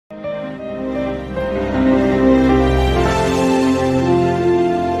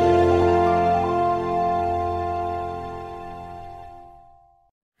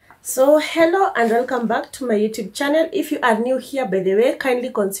So hello and welcome back to my YouTube channel. If you are new here, by the way, kindly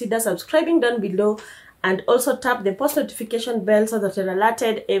consider subscribing down below and also tap the post notification bell so that you're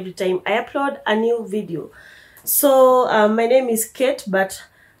alerted every time I upload a new video. So my name is Kate, but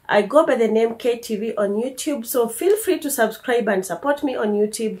I go by the name KTV on YouTube. So feel free to subscribe and support me on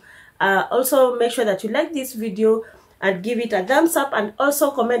YouTube. Also make sure that you like this video and give it a thumbs up, and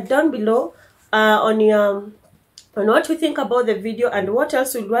also comment down below on what you think about the video and what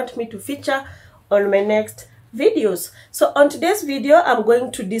else you want me to feature on my next videos. So on today's video, I'm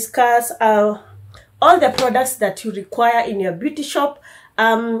going to discuss all the products that you require in your beauty shop.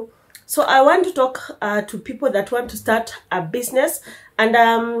 So I want to talk to people that want to start a business, and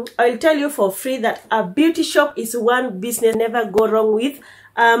I'll tell you for free that a beauty shop is one business never go wrong with,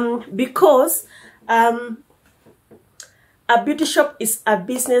 because a beauty shop is a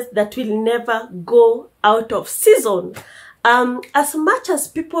business that will never go out of season. As much as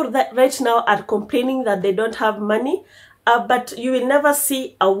people that right now are complaining that they don't have money, but you will never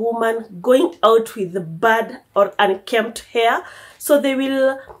see a woman going out with bad or unkempt hair. So they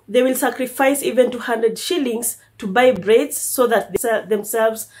will sacrifice even 200 shillings to buy braids so that they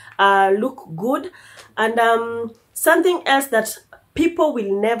themselves look good. And something else that people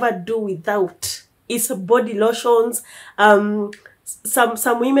will never do without is body lotions.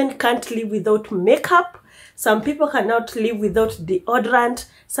 Some women can't live without makeup. Some people cannot live without deodorant.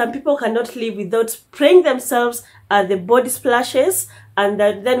 Some people cannot live without spraying themselves the body splashes. And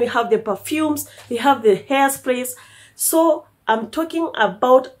then we have the perfumes, we have the hairsprays. So I'm talking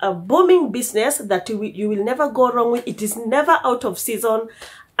about a booming business that you will never go wrong with. It is never out of season.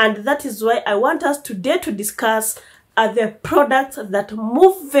 And that is why I want us today to discuss the products that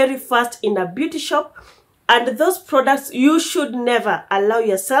move very fast in a beauty shop, and those products you should never allow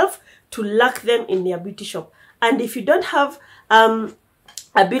yourself to lack them in your beauty shop. And if you don't have a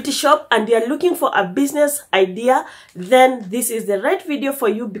beauty shop and you're looking for a business idea, then this is the right video for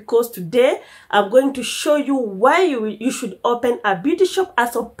you, because today I'm going to show you why you should open a beauty shop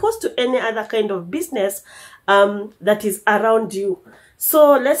as opposed to any other kind of business that is around you.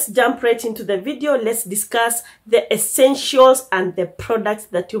 So let's jump right into the video. Let's discuss the essentials and the products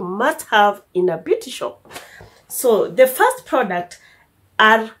that you must have in a beauty shop. So the first product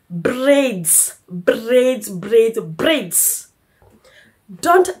are braids. Braids.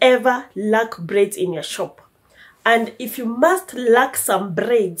 Don't ever lack braids in your shop. And if you must lack some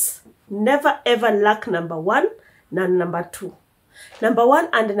braids, never ever lack number one and number two. Number one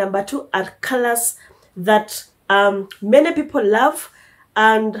and number two are colors that many people love.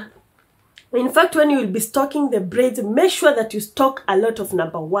 And in fact, when you will be stocking the braids, make sure that you stock a lot of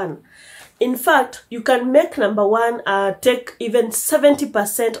number one. In fact, you can make number one take even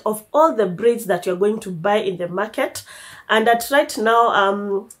 70% of all the braids that you're going to buy in the market. And that right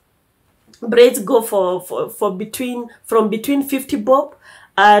now, braids go from between 50 bob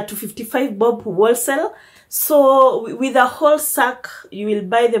to 55 bob wholesale. So with a whole sack, you will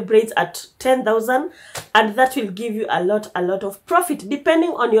buy the braids at 10,000, and that will give you a lot of profit depending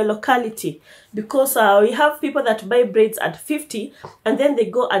on your locality, because we have people that buy braids at 50 and then they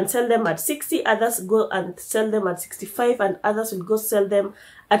go and sell them at 60, others go and sell them at 65, and others will go sell them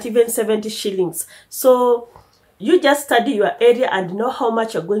at even 70 shillings. So you just study your area and know how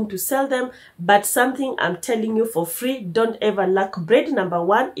much you're going to sell them. But something I'm telling you for free, don't ever lack braid number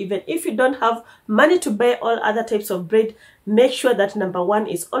one. Even if you don't have money to buy all other types of braid, make sure that number one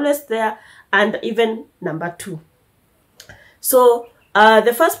is always there, and even number two. So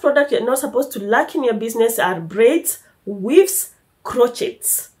the first product you're not supposed to lack in your business are braids, weaves,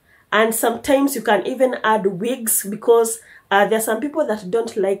 crochets. And sometimes you can even add wigs, because there are some people that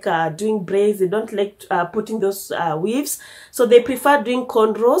don't like doing braids. They don't like putting those weaves. So they prefer doing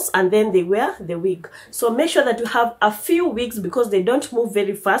cornrows and then they wear the wig. So make sure that you have a few wigs, because they don't move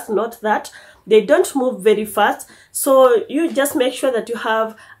very fast. Not that. They don't move very fast. So you just make sure that you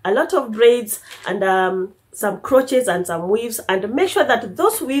have a lot of braids and some crochets and some weaves. And make sure that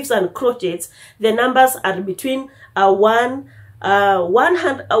those weaves and crochets, the numbers are between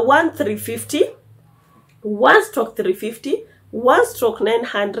 350, 1 stroke 350, 1 stroke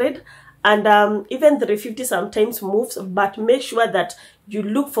 900, and even 350 sometimes moves. But make sure that you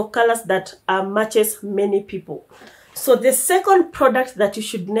look for colors that matches many people. So the second product that you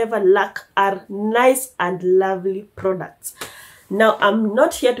should never lack are nice and lovely products. Now, I'm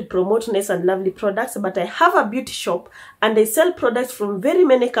not here to promote nice and lovely products, but I have a beauty shop and I sell products from very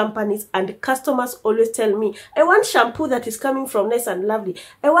many companies, and customers always tell me, I want shampoo that is coming from Nice and Lovely.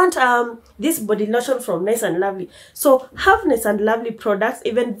 I want this body lotion from Nice and Lovely. So have Nice and Lovely products,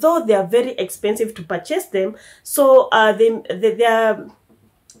 even though they are very expensive to purchase them. So they are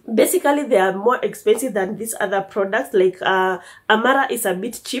Basically, they are more expensive than these other products. Like Amara is a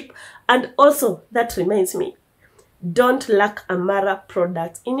bit cheap. And also, that reminds me, don't lack Amara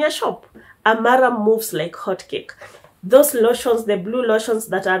products in your shop. Amara moves like hotcake. Those lotions, the blue lotions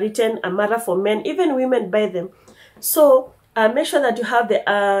that are written Amara for men, even women buy them. So make sure that you have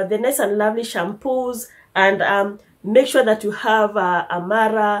the nice and lovely shampoos, and make sure that you have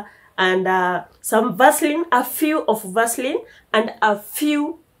Amara and some Vaseline, a few of Vaseline and a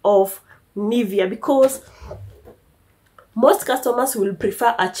few of Nivea, because most customers will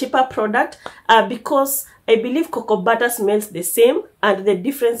prefer a cheaper product because I believe cocoa butter smells the same and the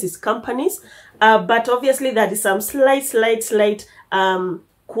difference is companies. But obviously there is some slight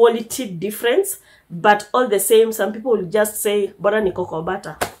quality difference. But all the same, some people will just say, bora ni cocoa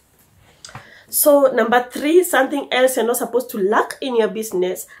butter. So number 3, something else you're not supposed to lack in your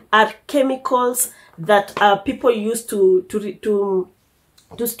business are chemicals that people use to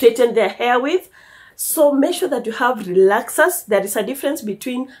straighten their hair with. So make sure that you have relaxers. There is a difference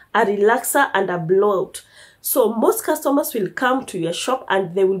between a relaxer and a blowout. So most customers will come to your shop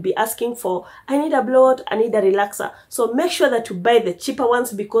and they will be asking for, I need a blowout, I need a relaxer. So make sure that you buy the cheaper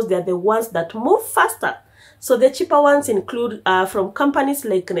ones because they are the ones that move faster. So the cheaper ones include from companies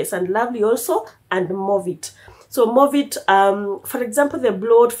like Nice and Lovely also, and Movit. So Movit, for example, the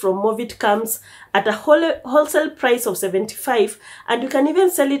blowout from Movit comes at a wholesale price of 75, and you can even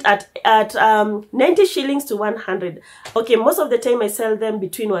sell it at 90 shillings to 100. Okay, most of the time I sell them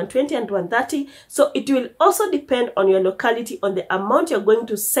between 120 and 130. So it will also depend on your locality, on the amount you're going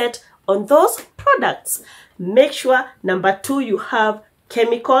to set on those products. Make sure, number 2, you have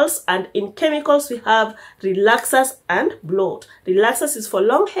chemicals, and in chemicals we have relaxers and blowout. Relaxers is for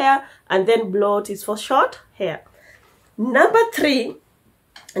long hair and then blowout is for short hair. Number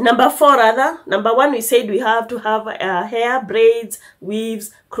 4 rather. Number 1 we said we have to have hair, braids,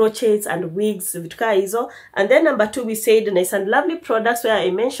 weaves, crochets and wigs, and then number 2 we said Nice and Lovely products, where I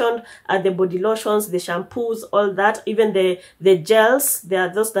mentioned the body lotions, the shampoos, all that, even the gels. There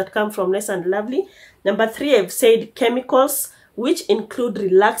are those that come from Nice and Lovely. Number 3 I've said chemicals, which include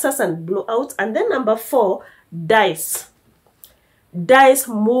relaxers and blowouts. And then number 4, dyes. Dyes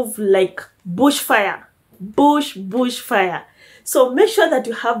move like bushfire. Bushfire. So make sure that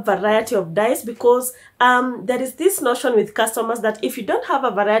you have variety of dyes, because there is this notion with customers that if you don't have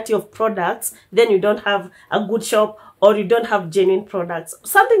a variety of products, then you don't have a good shop, or you don't have genuine products,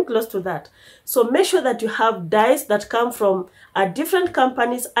 something close to that. So make sure that you have dyes that come from different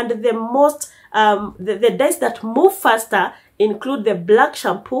companies, and the most the dyes that move faster include the black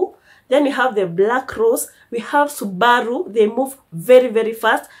shampoo. Then we have the black rose. We have Subaru. They move very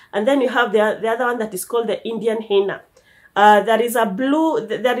fast. And then you have the other one that is called the Indian henna. There is a blue.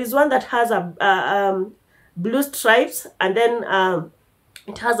 There is one that has a blue stripes, and then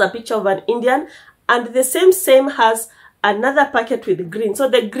it has a picture of an Indian. And the same has another packet with green. So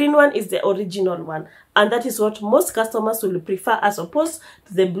the green one is the original one, and that is what most customers will prefer, as opposed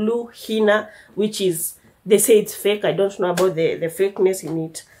to the blue henna, which is, they say it's fake. I don't know about the fakeness in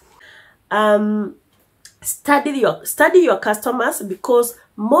it. Study your customers, because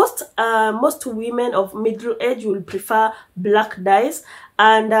most women of middle age will prefer black dyes,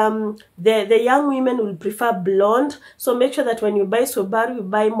 and the young women will prefer blonde. So make sure that when you buy Subaru, you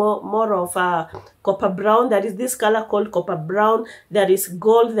buy more of copper brown. There is this color called copper brown. There is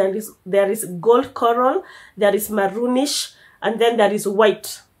gold. There is gold coral. There is maroonish, and then there is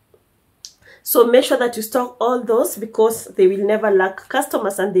white. So make sure that you stock all those, because they will never lack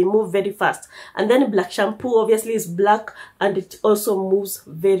customers and they move very fast. And then black shampoo obviously is black, and it also moves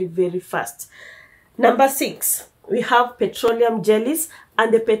very fast. Number 6, we have petroleum jellies,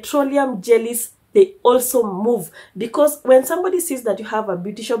 and the petroleum jellies, they also move, because when somebody sees that you have a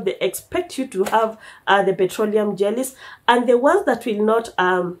beauty shop, they expect you to have the petroleum jellies. And the ones that will not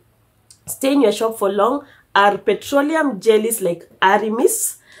stay in your shop for long are petroleum jellies like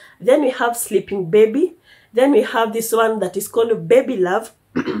Arimis. Then we have Sleeping Baby. Then we have this one that is called Baby Love.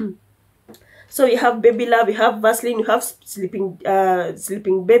 So we have Baby Love, we have Vaseline, you have Sleeping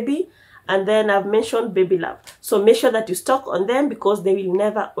Baby, and then I've mentioned Baby Love. So make sure that you stock on them, because they will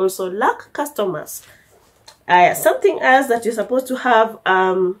never also lack customers. Something else that you're supposed to have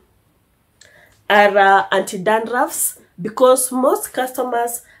are anti-dandruffs, because most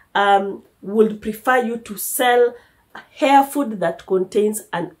customers would prefer you to sell hair food that contains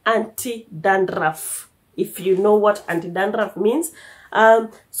an anti-dandruff, if you know what anti-dandruff means.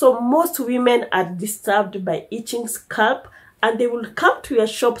 So most women are disturbed by itching scalp, and they will come to your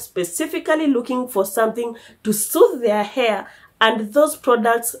shop specifically looking for something to soothe their hair, and those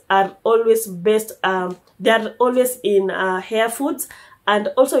products are always based, they are always in hair foods, And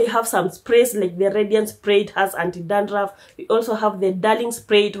also we have some sprays like the Radiant spray, it has anti-dandruff. We also have the Darling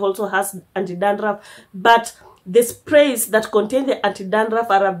spray, it also has anti-dandruff. But the sprays that contain the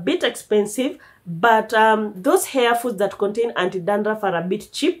anti-dandruff are a bit expensive, but those hair foods that contain anti-dandruff are a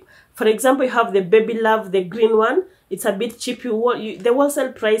bit cheap. For example, you have the Baby Love, the green one. It's a bit cheap. The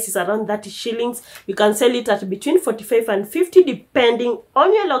wholesale price is around 30 shillings. You can sell it at between 45 and 50 depending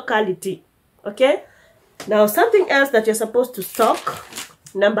on your locality. Okay? Now, something else that you're supposed to stock,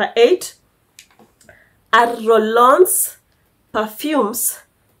 number 8, are roll-ons, perfumes,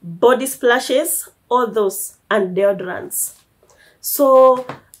 body splashes, all those, and deodorants. So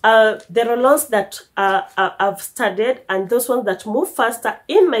the roll-ons that I've studied and those ones that move faster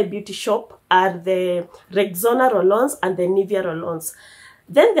in my beauty shop are the Rexona roll-ons and the Nivea roll-ons.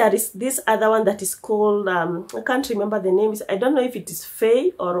 Then there is this other one that is called, I can't remember the name. I don't know if it is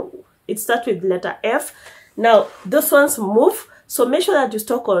Faye or it starts with letter F. Now, those ones move. So make sure that you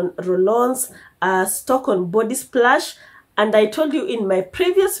stock on roll-ons, stock on body splash. And I told you in my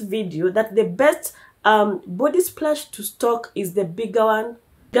previous video that the best body splash to stock is the bigger one.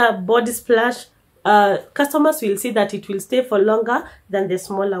 The body splash, customers will see that it will stay for longer than the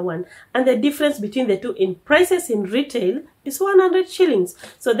smaller one. And the difference between the two in prices in retail is 100 shillings.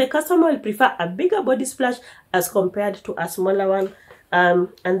 So the customer will prefer a bigger body splash as compared to a smaller one.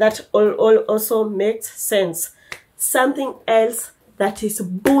 And that also makes sense. Something else that is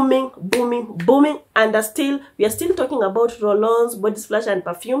booming, and we are still talking about roll-ons, body splash, and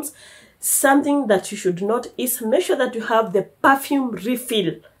perfumes. Something that you should note is make sure that you have the perfume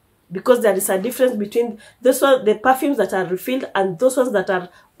refill, because there is a difference between those ones, the perfumes that are refilled, and those ones that are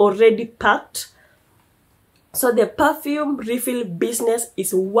already packed. So the perfume refill business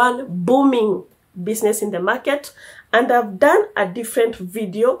is one booming business in the market, and I've done a different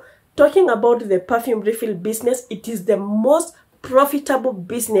video talking about the perfume refill business. It is the most profitable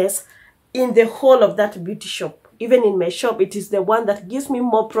business in the whole of that beauty shop. Even in my shop, it is the one that gives me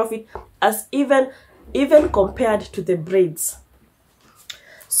more profit, as even compared to the braids.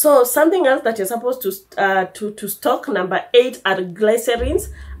 So something else that you're supposed to stock, number 8, are glycerins,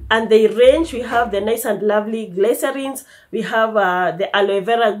 and they range. We have the Nice and Lovely glycerins, we have the aloe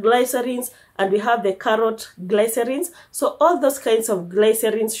vera glycerins, and we have the carrot glycerins. So all those kinds of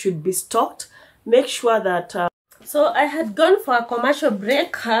glycerins should be stocked. Make sure that so I had gone for a commercial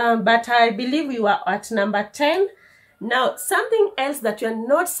break, but I believe we were at number 10. Now, something else that you're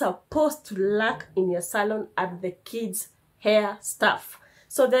not supposed to lack in your salon are the kids' hair stuff.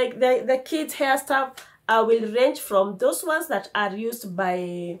 So the kids' hair stuff will range from those ones that are used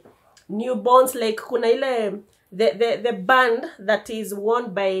by newborns, like kuna ile, the band that is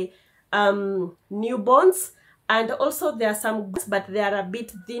worn by newborns. And also there are some, but they are a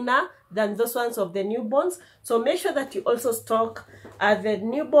bit thinner than those ones of the newborns. So make sure that you also stock the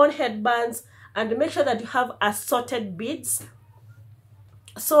newborn headbands, and make sure that you have assorted beads.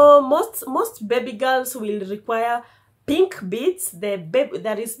 So most baby girls will require pink beads.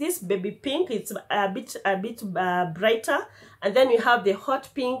 There is this baby pink. It's a bit brighter, and then we have the hot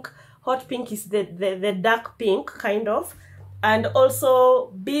pink. Hot pink is the dark pink kind of. And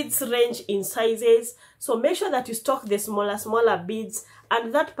also beads range in sizes, so make sure that you stock the smaller beads,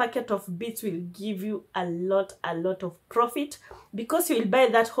 and that packet of beads will give you a lot of profit, because you will buy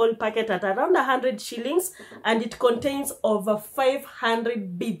that whole packet at around 100 shillings, and it contains over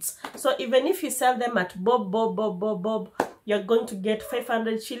 500 beads. So even if you sell them at bob, you're going to get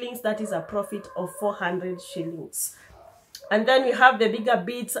 500 shillings. That is a profit of 400 shillings. And then we have the bigger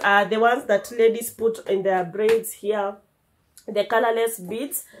beads, the ones that ladies put in their braids here, the colorless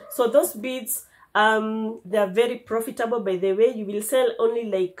beads. So those beads, they are very profitable. By the way, you will sell only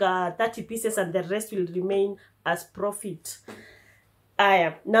like 30 pieces, and the rest will remain as profit.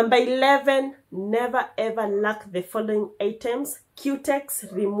 Number 11, never ever lack the following items: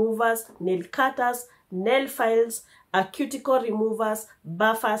 cutex removers, nail cutters, nail files, cuticle removers,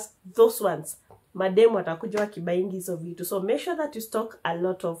 buffers. Those ones madem watakuja wakibaingi hizo vitu. So make sure that you stock a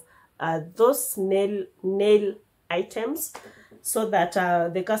lot of those nail items, so that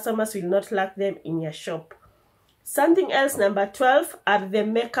the customers will not lack them in your shop. Something else, number 12, are the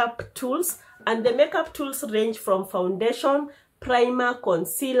makeup tools. And the makeup tools range from foundation, primer,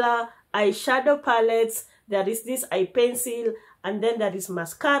 concealer, eyeshadow palettes. There is this eye pencil, and then there is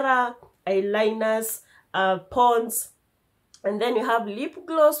mascara, eyeliners, pons. And then you have lip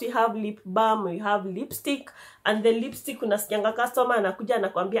gloss, we have lip balm, we have lipstick. And the lipstick, unasikianga customer anakuja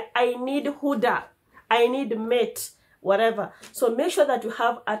anakuambia, I need huda, I need matte, whatever. So make sure that you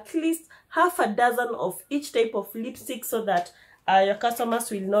have at least half a dozen of each type of lipstick, so that your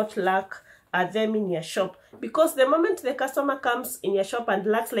customers will not lack them in your shop, because the moment the customer comes in your shop and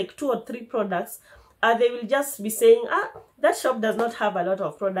lacks like 2 or 3 products, they will just be saying, that shop does not have a lot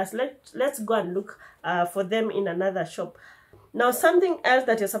of products, let's go and look for them in another shop. Now, something else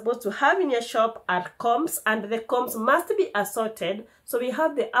that you're supposed to have in your shop are combs, and the combs must be assorted. So we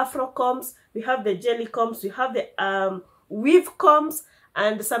have the afro combs, we have the jelly combs, we have the weave combs,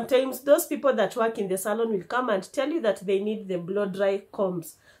 and sometimes those people that work in the salon will come and tell you that they need the blow dry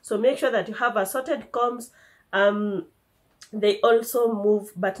combs. So make sure that you have assorted combs. They also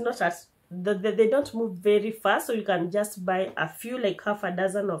move, but not as they don't move very fast, so you can just buy a few, like half a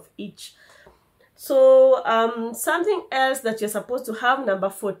dozen of each. So something else that you're supposed to have, number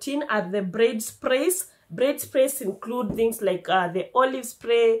 14, are the braid sprays. Braid sprays include things like the olive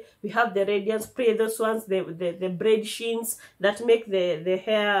spray, we have the radiant spray, those ones, the braid sheens that make the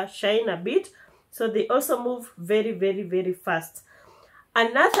hair shine a bit. So they also move very, very, very fast.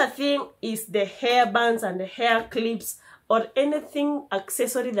 Another thing is the hair bands and the hair clips, or anything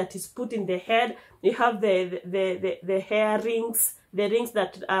accessory that is put in the head. You have the hair rings, the rings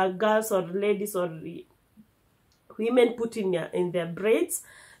that girls or ladies or women put in their braids,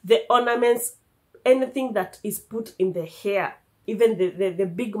 the ornaments, anything that is put in the hair, even the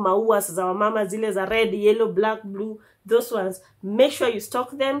big mauas, our mama ziles are red, yellow, black, blue, those ones, make sure you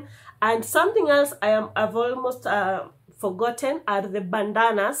stock them. And something else I've almost forgotten are the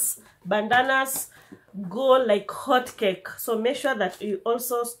bandanas. Bandanas go like hotcake, so make sure that you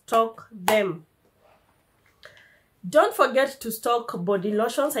also stock them. Don't forget to stock body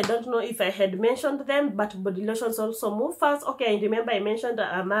lotions. I don't know if I had mentioned them, but body lotions also move fast. Okay, I remember I mentioned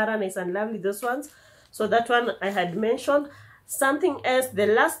Amara, Nice and Lovely, those ones. So that one I had mentioned. Something else, the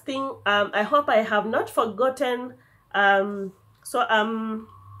last thing, I hope I have not forgotten. So I'm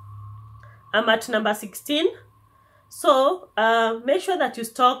at number 16. So make sure that you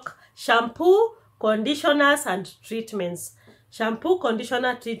stock shampoo, conditioners, and treatments. Shampoo,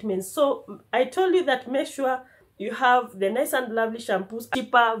 conditioner, treatments. So I told you that make sure you have the Nice and Lovely shampoos,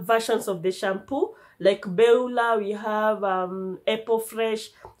 cheaper versions of the shampoo, like Beulah, we have Apple Fresh.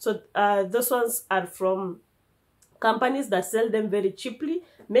 So those ones are from companies that sell them very cheaply.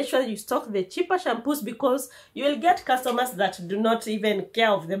 Make sure you stock the cheaper shampoos, because you will get customers that do not even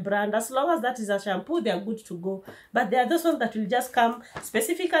care of the brand. As long as that is a shampoo, they are good to go. But there are those ones that will just come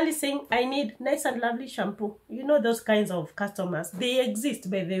specifically saying, I need Nice and Lovely shampoo. You know those kinds of customers. They exist,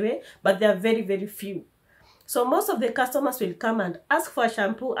 by the way, but they are very, very few. So most of the customers will come and ask for a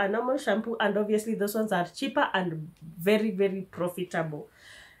shampoo, a normal shampoo, and obviously those ones are cheaper and very, very profitable.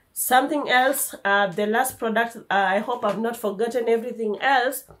 Something else, the last product, I hope I've not forgotten everything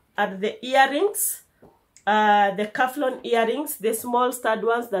else, are the earrings, the Kaflon earrings, the small stud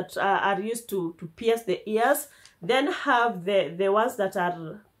ones that are used to pierce the ears. Then have the ones that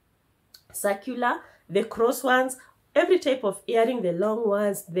are circular, the cross ones, every type of earring, the long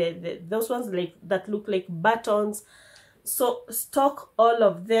ones, those ones like that look like buttons. So stock all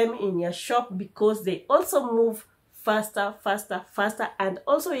of them in your shop, because they also move faster, faster, faster. And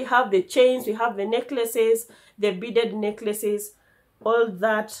also we have the chains, we have the necklaces, the beaded necklaces, all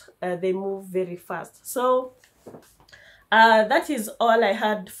that, they move very fast. So that is all I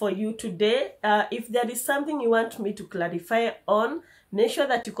had for you today. If there is something you want me to clarify on, make sure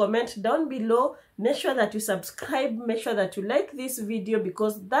that you comment down below. Make sure that you subscribe. Make sure that you like this video,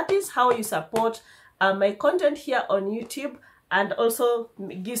 because that is how you support my content here on YouTube, and also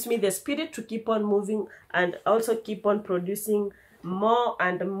gives me the spirit to keep on moving and also keep on producing more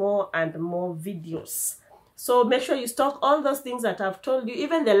and more and more videos. So make sure you stock all those things that I've told you.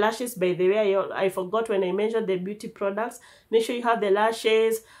 Even the lashes, by the way, I forgot when I mentioned the beauty products. Make sure you have the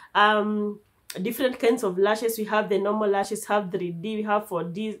lashes, different kinds of lashes. We have the normal lashes, have 3D, we have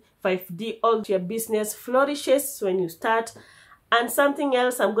 4D, 5D. All your business flourishes when you start. And something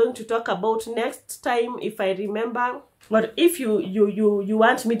else I'm going to talk about next time, if I remember, or if you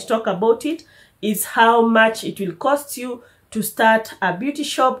want me to talk about it, is how much it will cost you to start a beauty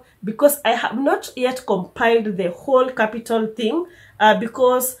shop, because I have not yet compiled the whole capital thing,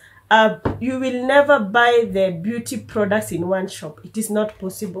 because you will never buy the beauty products in one shop. It is not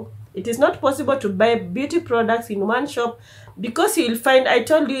possible. It is not possible to buy beauty products in one shop, because you will find, I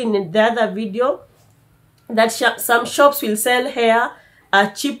told you in the other video, that some shops will sell hair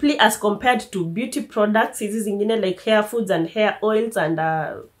cheaply as compared to beauty products. This is like hair foods and hair oils and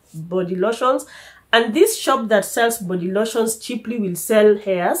body lotions. And this shop that sells body lotions cheaply will sell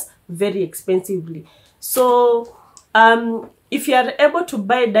hairs very expensively. So if you are able to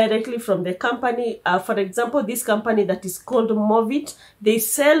buy directly from the company, for example, this company that is called Movit, they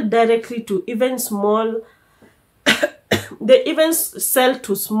sell directly to even small, they even sell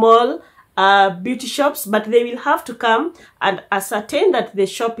to small beauty shops, but they will have to come and ascertain that the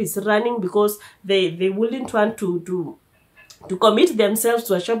shop is running, because they wouldn't want to commit themselves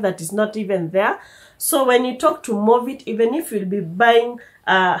to a shop that is not even there. So when you talk to Movit, even if you'll be buying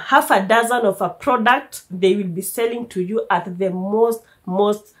half a dozen of a product, they will be selling to you at the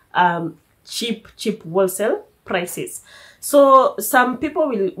most cheap wholesale prices. So some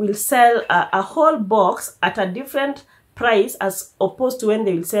people will sell a whole box at a different price as opposed to when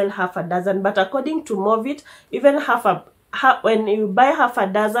they will sell half a dozen. But according to Movit, even when you buy half a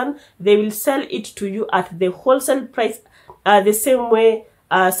dozen, they will sell it to you at the wholesale price, the same way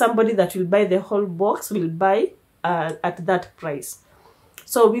somebody that will buy the whole box will buy at that price.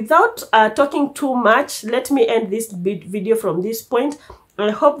 So without talking too much, let me end this video from this point. I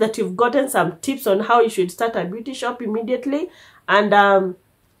hope that you've gotten some tips on how you should start a beauty shop immediately. And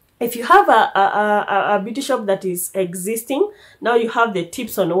if you have a beauty shop that is existing, now you have the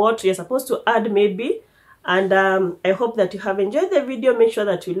tips on what you're supposed to add maybe. And I hope that you have enjoyed the video. Make sure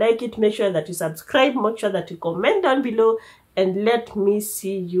that you like it, make sure that you subscribe, make sure that you comment down below, and let me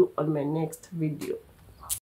see you on my next video.